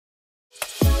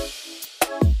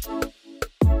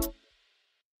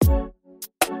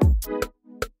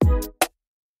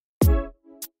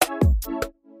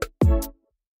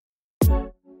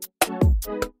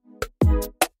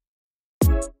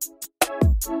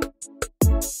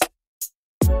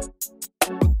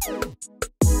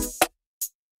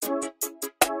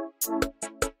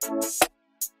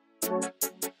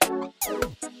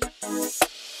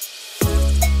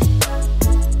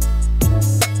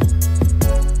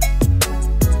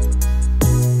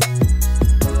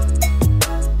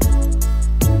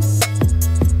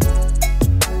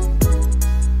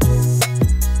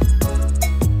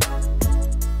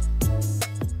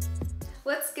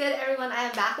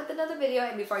Video,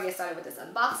 and before I get started with this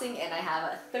unboxing, and I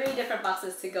have 3 different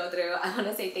boxes to go through, I want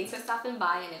to say thanks for stopping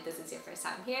by. And if this is your first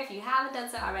time here, if you haven't done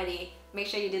so already, make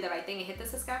sure you do the right thing and hit the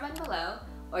subscribe button below,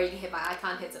 or you can hit my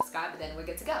icon, hit subscribe, and then we're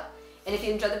good to go. And if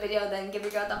you enjoyed the video, then give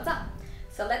your girl a thumbs up.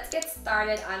 So let's get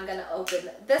started. I'm gonna open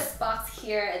this box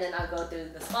here, and then I'll go through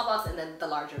the small box and then the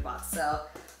larger box. So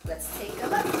let's take a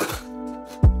look.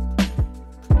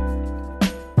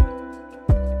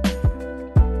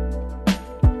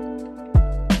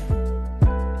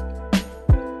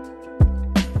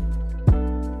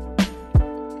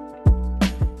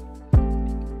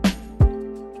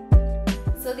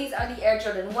 These are the Air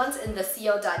Jordan 1s in the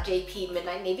CO.JP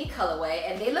Midnight Navy colorway,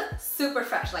 and they look super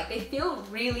fresh. Like, they feel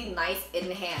really nice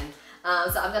in hand.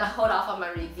 So I'm gonna hold off on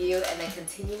my review and then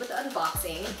continue with the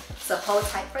unboxing. So hold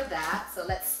tight for that. So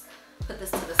let's put this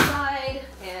to the side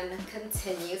and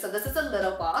continue. So this is a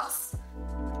little box.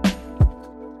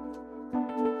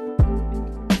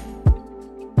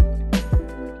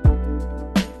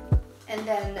 And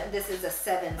then this is a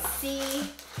 7C.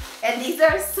 And these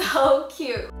are so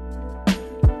cute.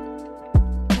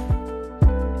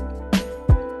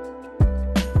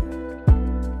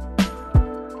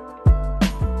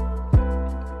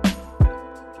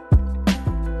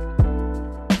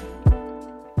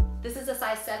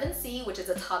 Size 7C, which is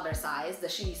a toddler size. The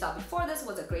shoe you saw before this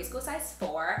was a grade school size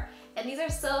 4, and these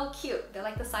are so cute. They're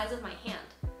like the size of my hand.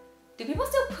 Do people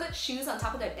still put shoes on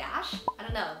top of their dash? I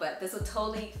don't know, but this would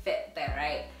totally fit there,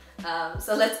 right?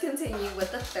 So let's continue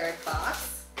with the third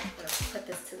box. I'm gonna put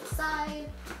this to the side.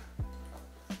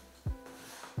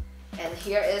 And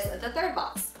here is the third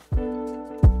box.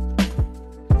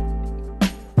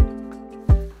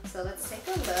 So let's take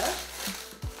a look.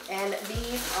 And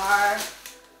these are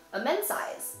a men's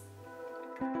size.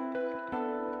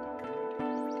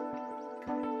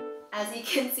 As you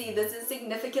can see, this is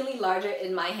significantly larger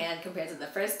in my hand compared to the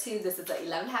first 2. This is the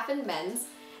 11.5 in men's,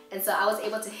 and so I was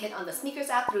able to hit on the sneakers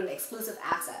app through an exclusive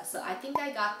access. So I think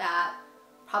I got that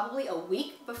probably a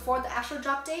week before the actual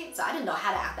drop date, so I didn't know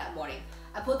how to act that morning.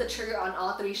 I pulled the trigger on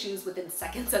all 3 shoes within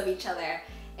seconds of each other,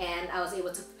 and I was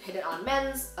able to hit it on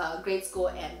men's, grade school,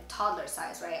 and toddler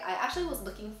size, right? I actually was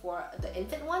looking for the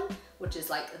infant one, which is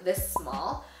like this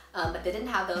small, but they didn't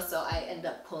have those, so I ended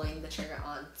up pulling the trigger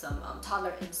on some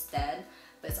toddler instead.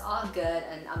 But it's all good,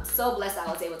 and I'm so blessed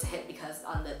I was able to hit, because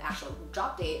on the actual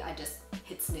drop date, I just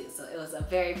hit snooze. So it was a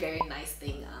very, very nice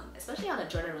thing, especially on a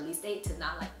Jordan release date, to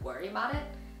not like worry about it.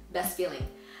 Best feeling.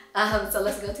 So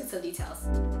let's go to some details.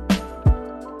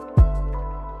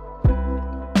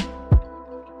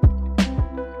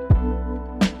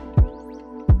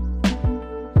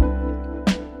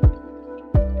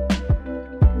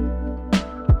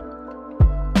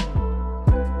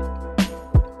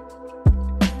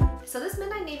 So this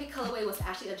Midnight Navy colorway was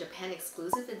actually a Japan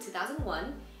exclusive in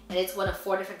 2001, and it's one of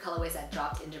 4 different colorways that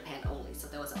dropped in Japan only. So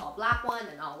there was an all black one,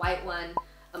 an all white one,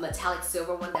 a metallic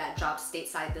silver one that dropped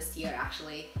stateside this year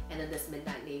actually, and then this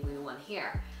Midnight Navy one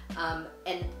here.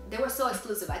 And they were so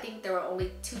exclusive. I think there were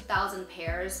only 2,000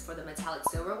 pairs for the metallic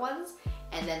silver ones,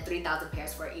 and then 3,000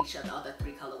 pairs for each of the other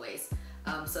 3 colorways.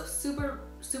 So super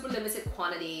limited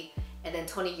quantity, and then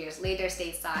 20 years later,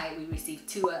 stateside, we received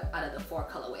 2 out of the 4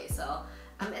 colorways. So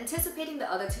I'm anticipating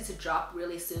the other 2 to drop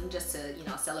really soon, just to, you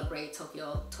know, celebrate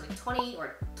Tokyo 2020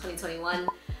 or 2021.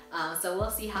 So we'll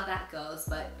see how that goes,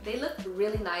 but they look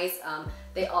really nice.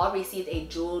 They all received a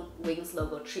jeweled wings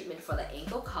logo treatment for the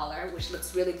ankle collar, which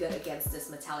looks really good against this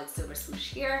metallic silver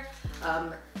swoosh here.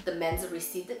 The men's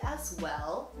received it as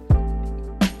well.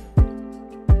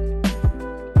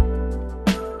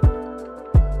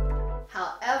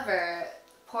 However,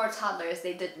 poor toddlers,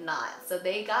 they did not. So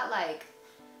they got like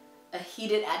a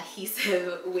heated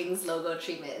adhesive wings logo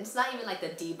treatment. It's not even like the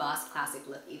debossed classic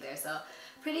look either, so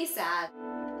pretty sad.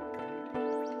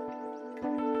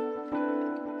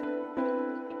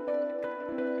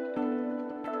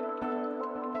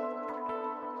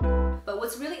 But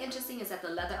what's really interesting is that the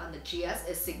leather on the GS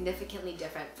is significantly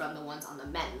different from the ones on the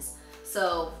men's.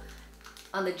 So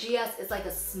on the GS, it's like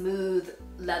a smooth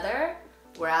leather,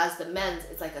 whereas the men's,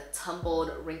 it's like a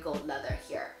tumbled, wrinkled leather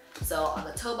here. So on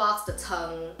the toe box, the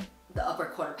tongue, the upper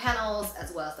quarter panels,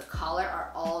 as well as the collar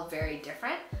are all very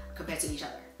different compared to each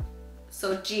other.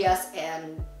 So GS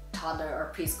and toddler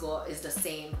or preschool is the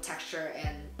same texture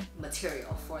and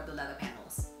material for the leather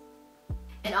panels.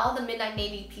 And all the Midnight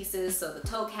Navy pieces, so the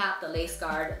toe cap, the lace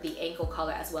guard, the ankle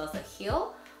collar, as well as the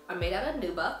heel, are made out of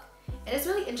nubuck. And it's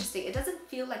really interesting. It doesn't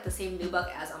feel like the same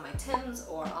nubuck as on my Tims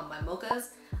or on my mochas.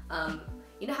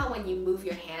 You know how when you move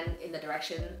your hand in the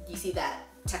direction, you see that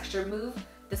texture move?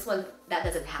 This one, that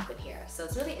doesn't happen here. So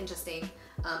it's really interesting.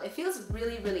 It feels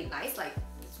really, really nice, like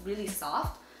it's really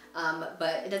soft,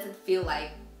 but it doesn't feel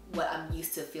like what I'm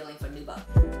used to feeling for nubuck.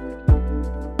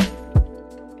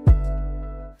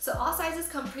 So all sizes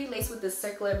come pre-laced with this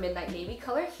circular Midnight Navy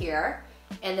color here.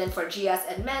 And then for GS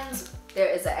and men's, there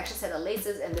is an extra set of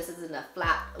laces, and this is in a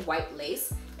flat white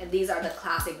lace. And these are the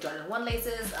classic Jordan 1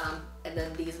 laces, and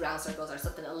then these round circles are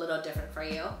something a little different for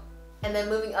you. And then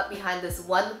moving up behind this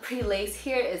one pre-lace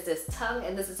here is this tongue,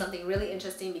 and this is something really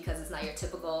interesting because it's not your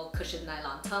typical cushioned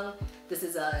nylon tongue. This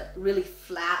is a really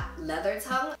flat leather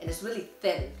tongue, and it's really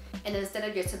thin. And instead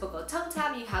of your typical tongue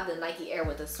tab, you have the Nike Air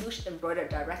with a swoosh embroidered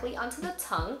directly onto the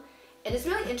tongue. And it's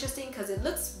really interesting because it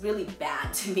looks really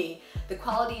bad to me. The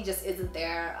quality just isn't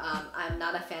there. I'm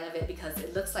not a fan of it because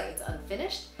it looks like it's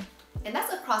unfinished. And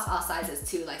that's across all sizes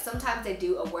too. Like sometimes they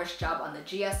do a worse job on the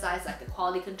GS size, like the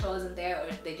quality control isn't there, or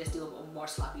they just do a more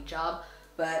sloppy job.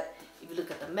 But if you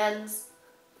look at the men's,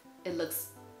 it looks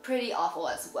pretty awful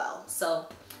as well. So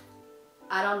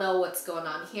I don't know what's going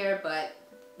on here, but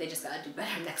they just gotta do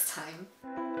better next time.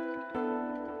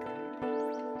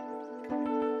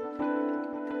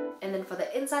 And then for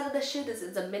the inside of the shoe, this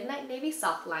is a Midnight Navy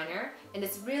soft liner, and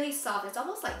it's really soft. It's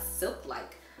almost like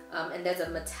silk-like. And there's a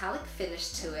metallic finish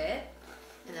to it.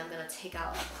 And I'm gonna take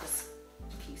out this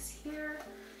piece here.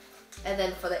 And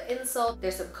then for the insole,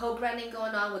 there's some co-branding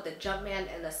going on with the Jumpman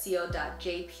and the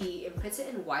CO.JP imprinted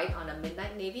in white on a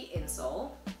Midnight Navy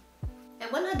insole.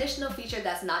 And one additional feature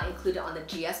that's not included on the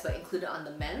GS but included on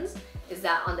the men's is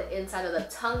that on the inside of the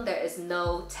tongue, there is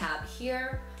no tab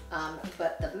here.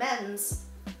 But the men's,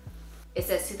 it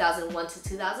says 2001 to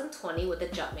 2020 with the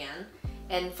Jumpman.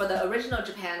 And for the original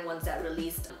Japan ones that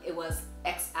released, it was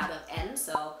X out of N,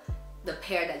 so the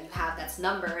pair that you have that's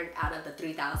numbered out of the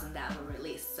 3,000 that were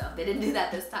released. So they didn't do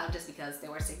that this time just because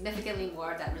there were significantly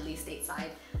more that released stateside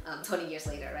 20 years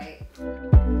later, right?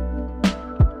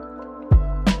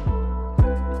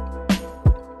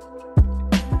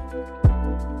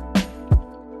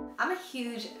 I'm a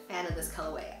huge fan of this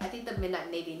colorway. I think the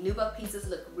Midnight Navy nubuck pieces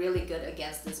look really good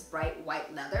against this bright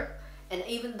white leather. And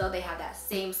even though they have that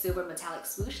same silver metallic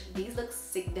swoosh, these look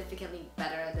significantly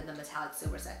better than the metallic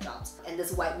silver set drops. And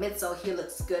this white midsole here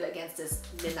looks good against this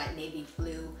Midnight Navy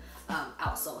blue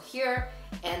outsole here.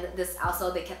 And this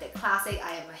outsole, they kept it classic.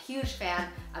 I am a huge fan.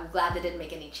 I'm glad they didn't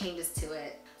make any changes to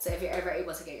it. So if you're ever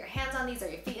able to get your hands on these or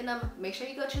your feet in them, make sure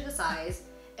you go choose a size.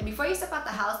 And before you step out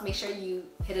the house, make sure you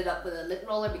hit it up with a lint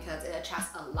roller because it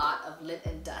attracts a lot of lint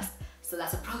and dust. So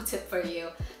that's a pro tip for you.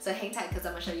 So hang tight because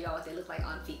I'm gonna show you all what they look like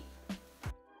on feet.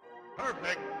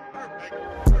 Perfect, perfect,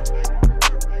 perfect,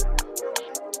 perfect.